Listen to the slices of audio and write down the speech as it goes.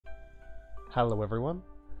Hello everyone,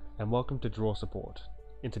 and welcome to Draw Support.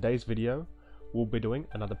 In today's video, we'll be doing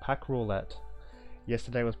another pack roulette.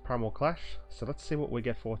 Yesterday was Primal Clash, so let's see what we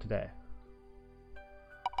get for today.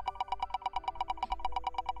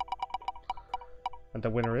 And the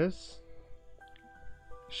winner is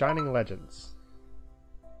Shining Legends.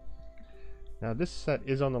 Now this set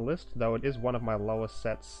is on the list, though it is one of my lowest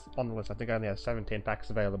sets on the list. I think I only have 17 packs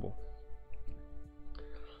available.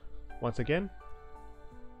 Once again,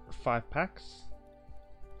 5 packs.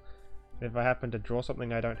 If I happen to draw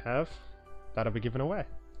something I don't have, that'll be given away.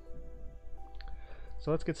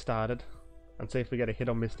 So let's get started and see if we get a hit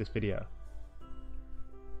or miss this video.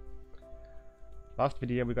 Last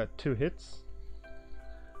video we got 2 hits,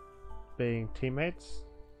 being Teammates,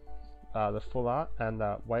 the full art, and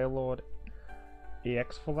the Wailord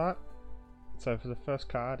EX full art. So for the first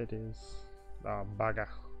card it is bugger,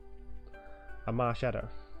 a Marshadow,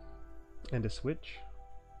 and a switch.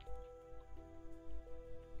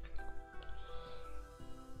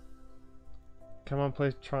 Come on,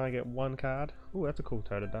 please try and get one card. Ooh, that's a cool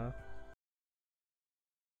Totodile.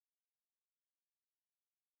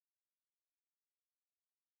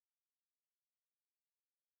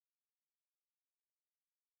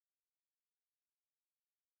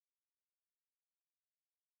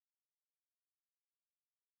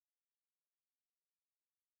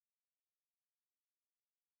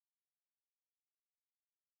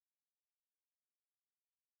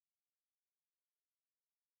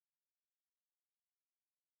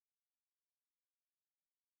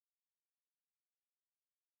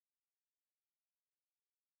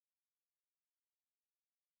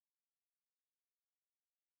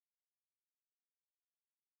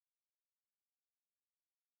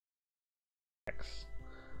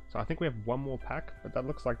 So I think we have one more pack, but that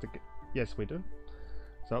looks like yes, we do.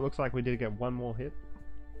 So it looks like we did get one more hit,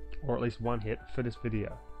 or at least one hit for this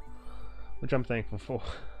video, which I'm thankful for.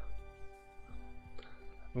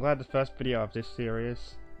 I'm glad the first video of this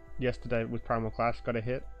series yesterday with Primal Clash got a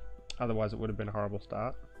hit, otherwise it would have been a horrible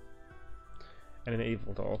start. And an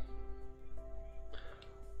evil doll.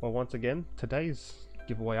 Well, once again, today's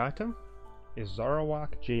giveaway item is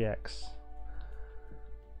Zoroark GX.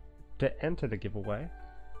 To enter the giveaway,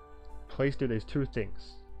 please do these 2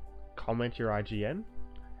 things. Comment your IGN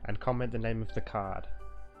and comment the name of the card.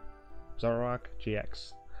 Zoroark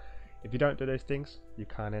GX. If you don't do those things, you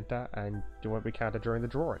can't enter and you won't be counted during the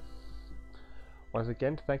drawing. Once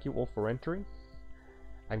again, thank you all for entering,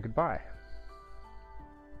 and goodbye.